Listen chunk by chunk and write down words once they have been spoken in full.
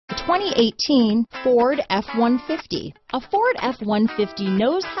2018 Ford F-150. A Ford F-150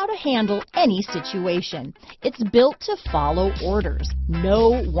 knows how to handle any situation. It's built to follow orders,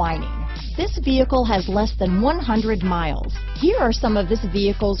 no whining. This vehicle has less than 100 miles. Here are some of this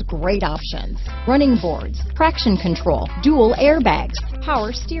vehicle's great options: running boards, traction control, dual airbags,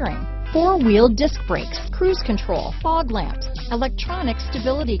 power steering, four-wheel disc brakes, cruise control, fog lamps, electronic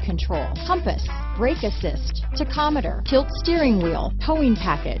stability control, compass, brake assist, tachometer, tilt steering wheel, towing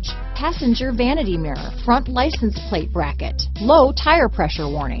package, passenger vanity mirror, front license plate bracket, low tire pressure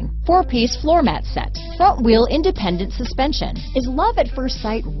warning, 4-piece floor mat set, front wheel independent suspension. Is love at first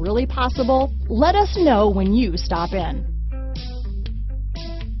sight really possible? Let us know when you stop in.